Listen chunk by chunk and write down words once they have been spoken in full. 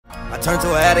turned to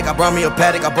an addict. I brought me a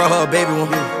paddock. I brought her a baby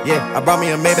one. Yeah, I brought me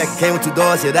a Maybach. It came with 2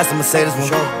 doors. Yeah, that's a Mercedes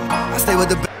one. I stay with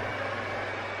the.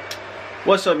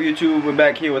 What's up, YouTube? We're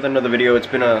back here with another video. It's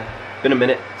been a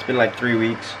minute. It's been like 3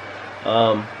 weeks.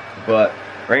 But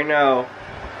right now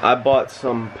I bought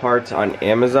some parts on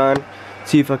Amazon.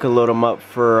 See if I can load them up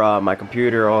for my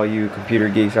computer. All you computer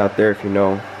geeks out there, if you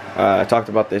know, I talked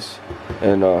about this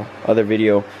in other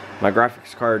video. My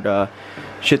graphics card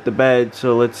shit the bed,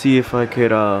 so let's see if I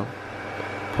could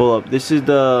pull up. This is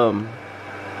the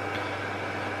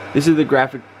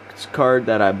graphics card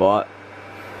that I bought.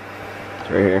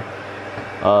 It's right here.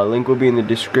 Link will be in the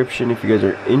description if you guys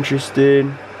are interested.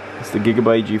 It's the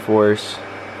Gigabyte GeForce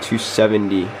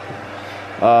 270.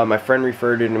 My friend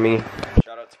referred it to me.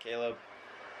 Shout out to Caleb.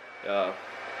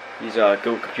 He's good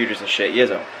with computers and shit. He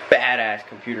has a badass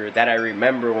computer that I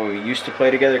remember when we used to play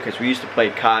together, because we used to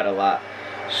play COD a lot.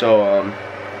 So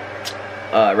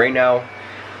right now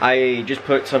I just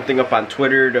put something up on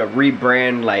Twitter to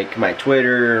rebrand like my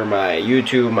Twitter, my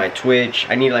YouTube, my Twitch.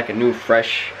 I need like a new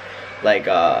fresh like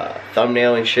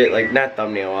thumbnail and shit, like not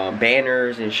thumbnail,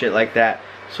 banners and shit like that.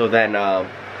 So then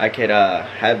I could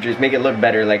have just make it look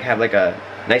better, like have like a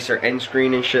nicer end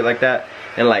screen and shit like that,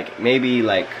 and like maybe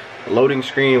like loading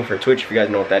screen for Twitch, if you guys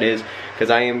know what that is, because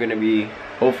I am gonna be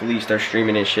hopefully start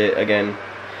streaming and shit again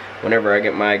whenever I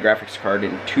get my graphics card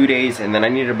in 2 days. And then I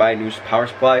need to buy a new power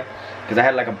supply, because I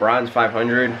had like a bronze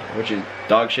 500, which is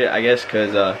dog shit, I guess,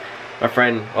 because my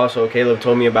friend also Caleb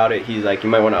told me about it. He's like, you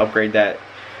might want to upgrade that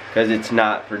because it's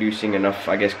not producing enough,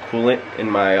 I guess, coolant in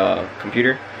my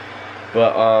computer.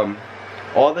 But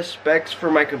all the specs for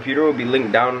my computer will be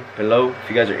linked down below if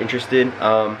you guys are interested.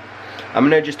 I'm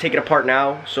gonna just take it apart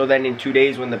now, so then in 2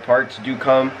 days when the parts do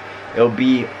come, it'll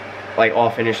be like all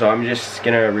finished. So I'm just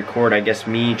gonna record, I guess,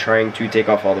 me trying to take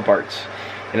off all the parts.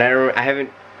 And I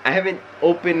haven't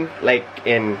opened like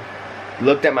and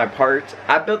looked at my parts.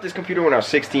 I built this computer when I was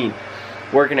 16,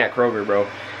 working at Kroger, bro.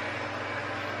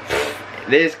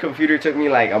 This computer took me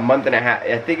like a month and a half.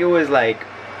 I think it was like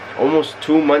almost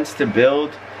 2 months to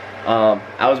build.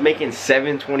 I was making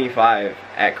 $7.25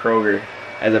 at Kroger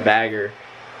as a bagger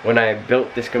when I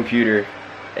built this computer,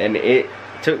 and it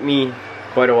took me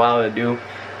quite a while to do,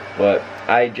 but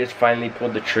I just finally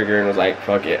pulled the trigger and was like,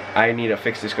 fuck it, I need to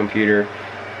fix this computer.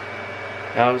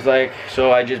 And I was like,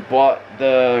 so I just bought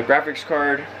the graphics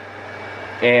card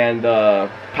and the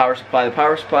power supply. The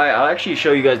power supply, I'll actually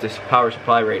show you guys this power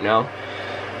supply right now.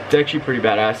 It's actually pretty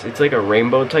badass. It's like a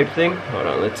rainbow type thing. Hold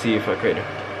on, let's see if I could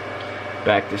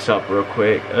back this up real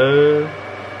quick.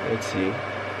 Let's see.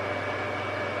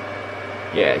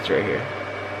 Yeah, it's right here.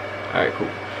 Alright, cool.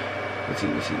 Let's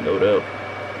see, load up.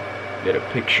 Get a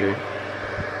picture.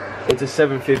 It's a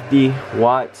 750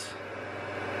 watts.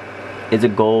 It's a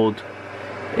gold.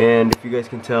 And if you guys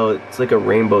can tell, it's like a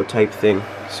rainbow type thing.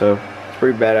 So, it's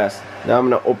pretty badass. Now I'm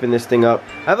gonna open this thing up.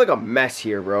 I have like a mess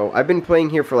here, bro. I've been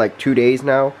playing here for like 2 days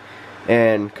now.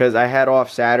 And because I had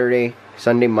off Saturday,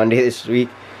 Sunday, Monday this week.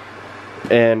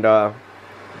 And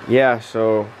yeah,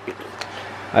 so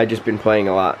I just been playing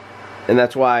a lot. And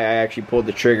that's why I actually pulled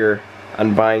the trigger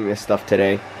on buying this stuff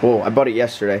today. Oh, I bought it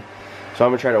yesterday. So I'm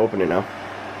gonna try to open it now.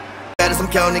 I'm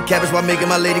counting cabbage while making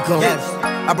my lady come.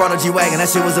 I brought a G-Wagon, that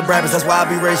shit was a Brabus, that's why I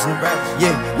be racing.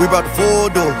 Yeah, we brought the full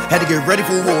door, had to get ready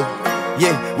for war.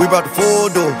 Yeah, we brought the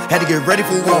full door, had to get ready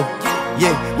for war.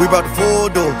 Yeah, we brought the full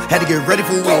door, had to get ready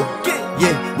for war.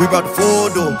 Yeah, we brought the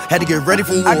full door, had to get ready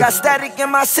for war. I got static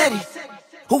in my city.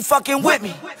 Who fucking with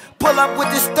me? Pull up with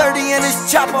this 30 and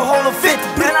this chopper hold a 50.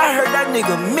 Man, I heard that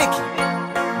nigga Mickey.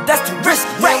 That's too risky.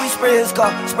 Man, we spray his car,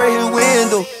 spray his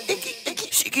window.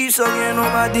 She keeps sucking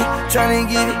on my dick, trying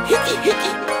to get it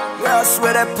hickey. Yeah, I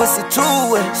swear that pussy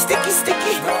too wet. Sticky.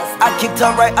 I kicked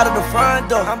her right out of the front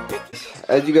door.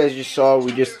 As you guys just saw,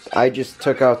 I just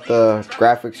took out the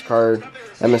graphics card,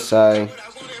 MSI.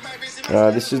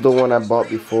 This is the one I bought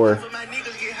before,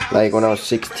 like when I was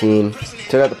 16.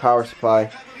 Took out the power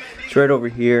supply. It's right over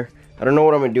here. I don't know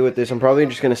what I'm gonna do with this. I'm probably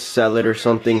just gonna sell it or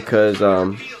something, because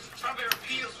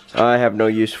I have no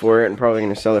use for it. I'm probably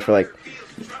gonna sell it for like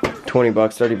 20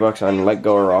 bucks, 30 bucks on Let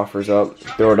Go or Offers Up.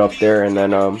 Throw it up there, and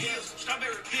then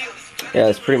yeah,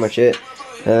 that's pretty much it.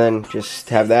 And then just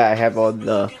have that. I have all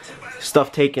the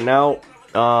stuff taken out.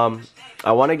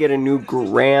 I want to get a new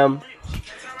RAM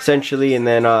essentially, and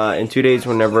then in 2 days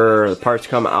whenever the parts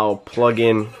come, I'll plug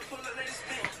in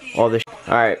all this.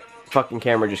 Alright, fucking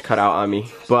camera just cut out on me.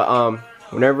 But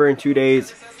whenever in 2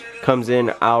 days comes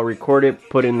in, I'll record it,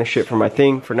 put in the shit for my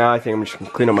thing. For now, I think I'm just gonna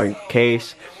clean up my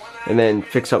case and then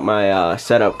fix up my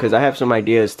setup, because I have some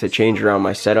ideas to change around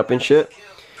my setup and shit.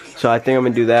 So I think I'm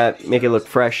gonna do that, make it look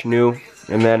fresh, new,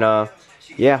 and then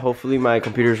yeah, hopefully my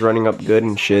computer's running up good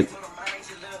and shit.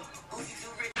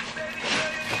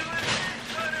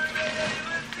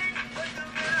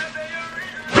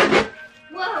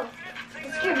 Whoa,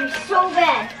 this scared me so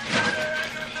bad.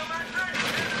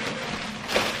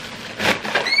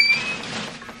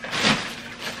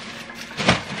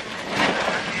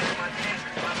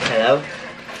 Hello?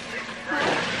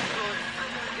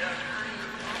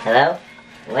 Hello?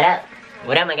 What up?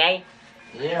 What up, my guy?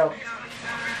 Yo.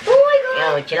 Oh my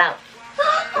god. Yo, chill out.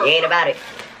 You ain't about it.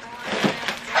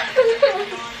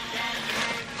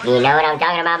 You know what I'm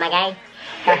talking about, my guy?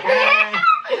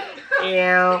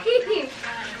 Yo.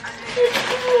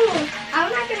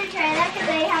 I'm not gonna try that because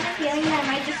I have a feeling that I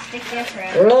might just stick there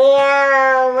forever.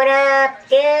 Yo, what up,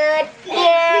 dude? Yo,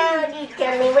 you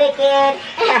totally wicked.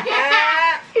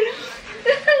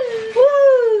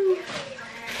 Woo.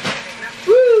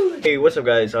 Woo. Hey, what's up,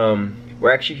 guys?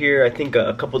 We're actually here, I think,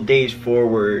 a couple days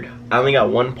forward. I only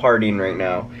got one part in right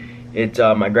now. It's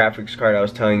my graphics card I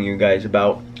was telling you guys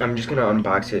about. I'm just gonna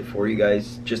unbox it for you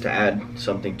guys just to add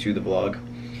something to the vlog.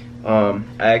 I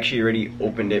actually already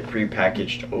opened it,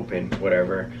 pre-packaged, open,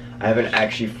 whatever. I haven't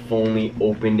actually fully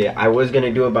opened it. I was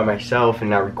gonna do it by myself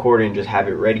and not record it and just have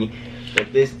it ready.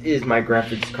 But this is my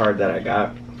graphics card that I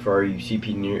got for all you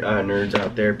CP nerds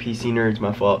out there. PC nerds,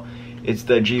 my fault. It's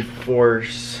the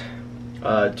GeForce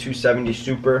 270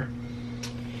 Super.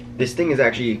 This thing is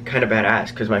actually kind of badass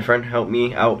because my friend helped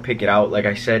me out pick it out, like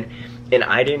I said, and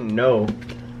I didn't know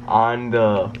on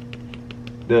the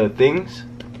things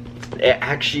it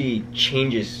actually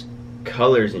changes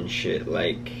colors and shit.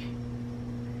 Like,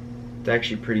 it's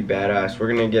actually pretty badass. We're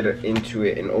gonna get into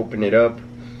it and open it up.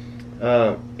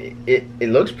 It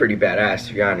looks pretty badass,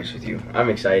 to be honest with you. I'm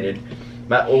excited.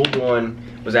 My old one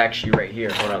was actually right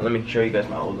here. Hold on, let me show you guys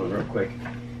my old one real quick.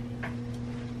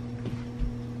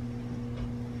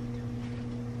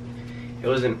 It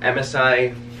was an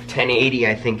MSI 1080,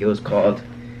 I think it was called.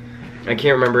 I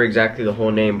can't remember exactly the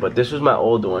whole name, but this was my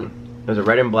old one. It was a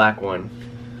red and black one.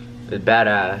 It's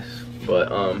badass,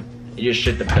 but it just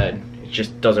shit the bed. It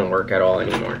just doesn't work at all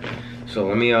anymore. So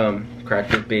let me crack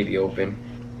this baby open.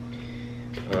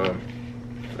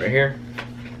 Right here.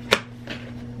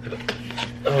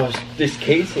 Oh, this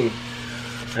casing,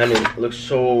 I mean, it looks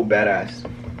so badass.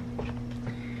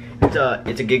 It's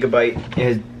a Gigabyte. It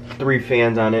has 3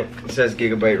 fans on it. It says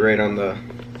Gigabyte right on the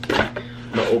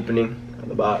opening of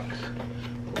the box.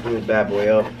 Open this bad boy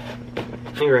up.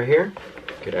 Right here,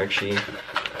 you could actually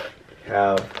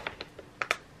have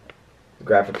the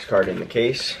graphics card in the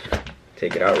case.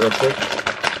 Take it out real quick.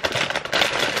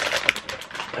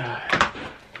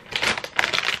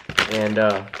 And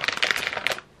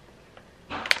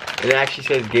it actually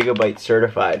says Gigabyte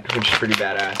certified, which is pretty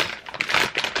badass.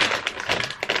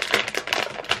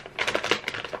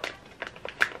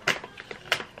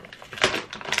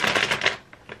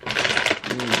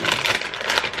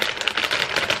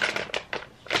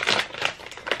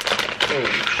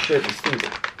 Holy shit, this thing's a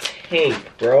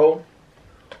tank, bro.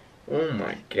 Oh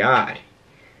my god.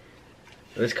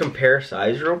 Let's compare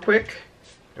size real quick.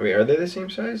 Wait, are they the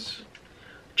same size?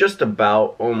 Just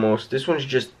about, almost. This one's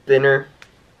just thinner.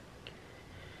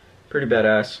 Pretty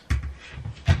badass.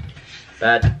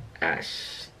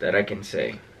 Badass, that I can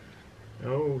say.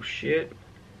 Oh shit.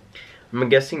 I'm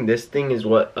guessing this thing is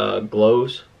what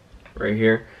glows right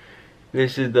here.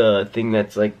 This is the thing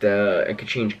that's like I could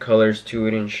change colors to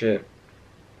it and shit.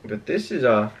 But this is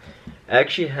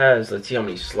actually has, let's see how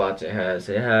many slots it has.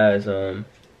 It has it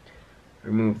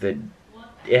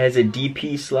has a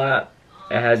DP slot.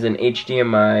 It has an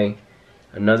HDMI,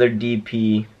 another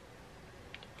DP,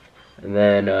 and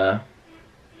then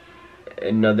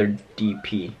another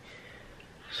DP.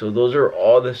 So those are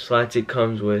all the slots it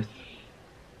comes with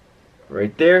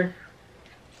right there.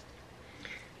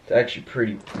 It's actually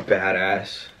pretty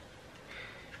badass.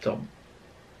 It's a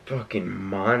fucking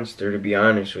monster, to be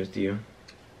honest with you.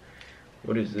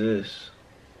 What is this?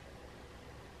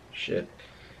 Shit.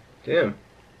 Damn.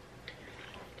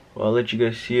 Well, I'll let you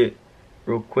guys see it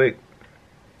real quick.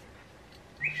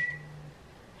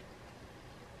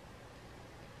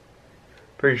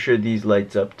 Pretty sure these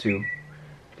lights up too.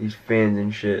 These fans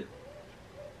and shit.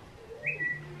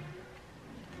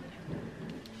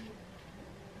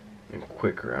 And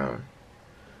quick around.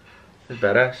 That's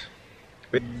badass.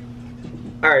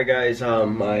 Alright guys,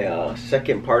 my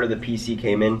second part of the PC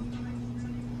came in.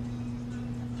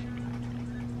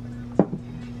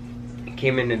 It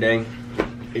came in today.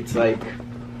 It's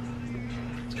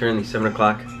currently 7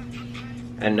 o'clock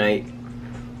at night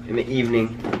in the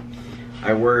evening.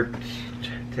 I worked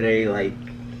today like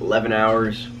 11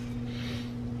 hours.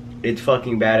 It's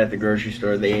fucking bad at the grocery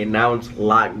store. They announced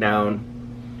lockdown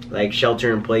like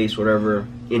shelter in place, whatever,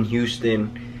 in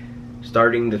Houston,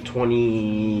 starting the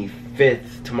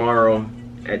 25th tomorrow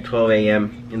at 12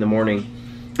 a.m. in the morning.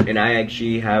 And I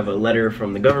actually have a letter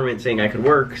from the government saying I could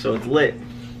work, so it's lit.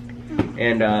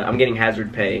 And I'm getting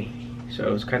hazard pay,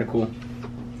 so it's kind of cool.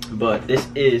 But this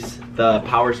is the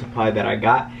power supply that I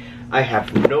got. I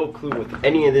have no clue what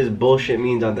any of this bullshit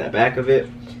means on the back of it.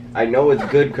 I know it's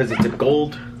good because it's a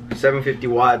gold 750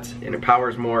 watts and it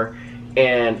powers more.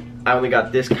 And I only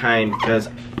got this kind because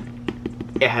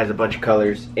it has a bunch of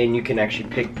colors and you can actually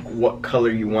pick what color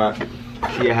you want.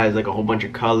 See, it has like a whole bunch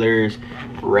of colors: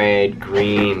 red,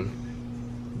 green,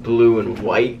 blue, and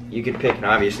white. You can pick, and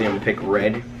obviously I'm gonna pick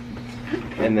red.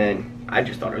 And then I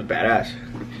just thought it was badass.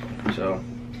 So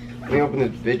let me open this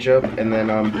bitch up, and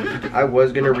then I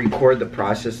was gonna record the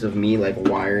process of me like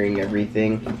wiring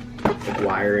everything, like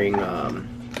wiring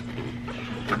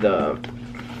the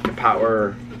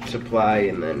power supply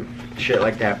and then shit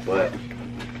like that, but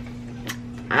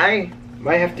I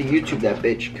might have to YouTube that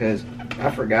bitch because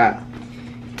I forgot.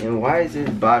 And why is this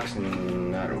box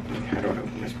not open? I don't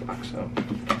open this box, so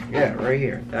yeah, right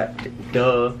here. That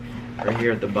right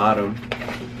here at the bottom.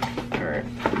 Alright,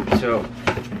 so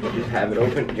just have it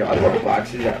open. Yo, I love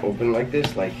boxes that open like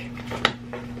this. Like,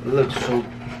 it looks so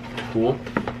cool.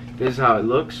 This is how it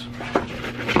looks.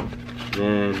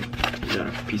 Then you got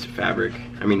a piece of fabric.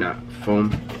 I mean, not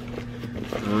foam.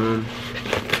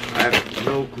 I have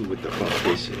no clue what the fuck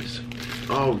this is.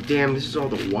 Oh damn, this is all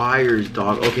the wires,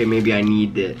 dog. Okay, maybe I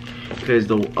need it because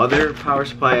the other power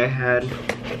supply I had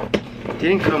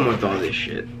didn't come with all this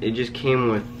shit. It just came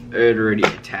with it already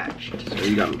attached. So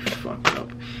you got me fucked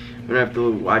up. I'm gonna have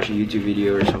to watch a YouTube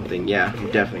video or something. Yeah, I'm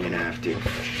definitely gonna have to.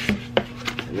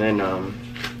 And then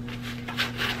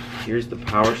here's the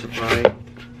power supply.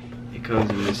 It comes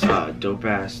in this dope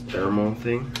ass thermal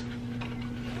thing.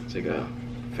 It's like a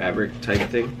fabric type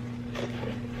thing.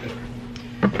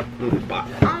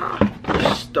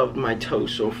 Stubbed my toe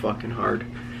so fucking hard.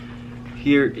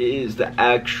 Here is the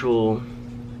actual,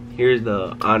 here's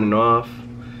the on and off.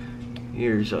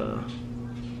 Here's like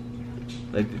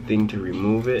the thing to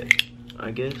remove it,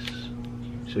 I guess,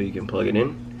 so you can plug it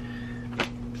in.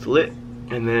 It's lit.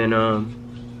 And then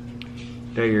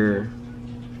got your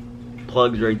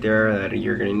plugs right there that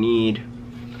you're gonna need.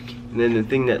 And then the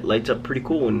thing that lights up pretty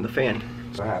cool in the fan.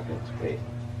 What happens? Wait.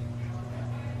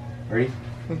 Ready?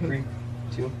 3,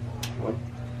 2, 1.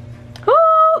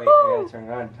 Wait, I gotta turn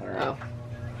it on. Oh.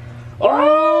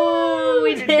 Oh,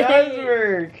 We it did does it.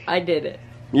 work. I did it.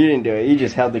 You didn't do it. You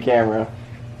just held the camera.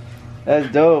 That's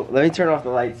dope. Let me turn off the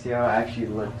light, see how it actually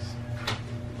looks.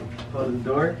 Close the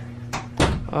door.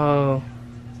 Oh.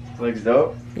 Looks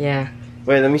dope. Yeah.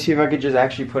 Wait, let me see if I could just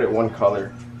actually put it one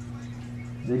color.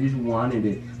 They just wanted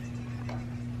it.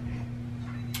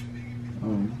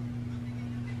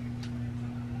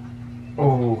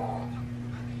 Oh.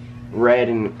 Red,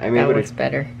 and I'm That able looks to,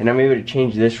 better. and I'm able to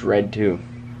change this red too.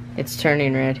 It's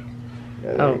turning red.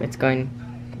 Yeah, Oh, it's going.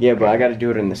 yeah, but I gotta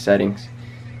do it in the settings.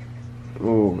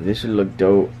 Ooh, this would look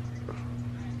dope.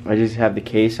 I just have the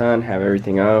case on, have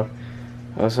everything else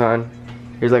on.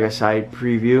 Here's like a side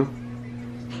preview.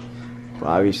 Well,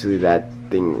 obviously that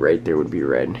thing right there would be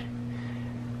red.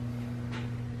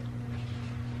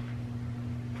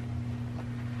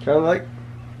 Kinda like.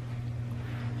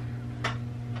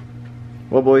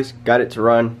 Well, boys, got it to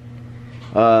run.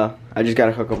 I just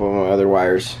gotta hook up all my other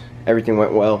wires. Everything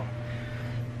went well.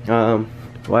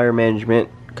 Wire management,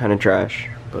 kinda trash,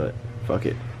 but fuck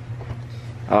it.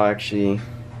 I'll actually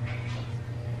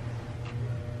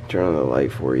turn on the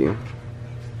light for you.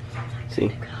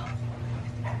 See?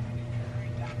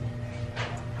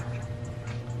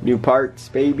 New parts,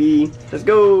 baby. Let's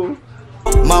go.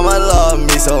 Mama love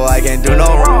me so I can't do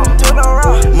no wrong.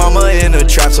 Mama in the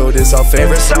trap so this her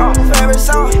favorite song.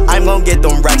 I'm gon' get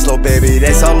them racks, little baby,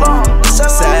 they so long.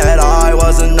 Said I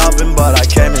wasn't nothing but I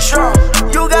came in strong.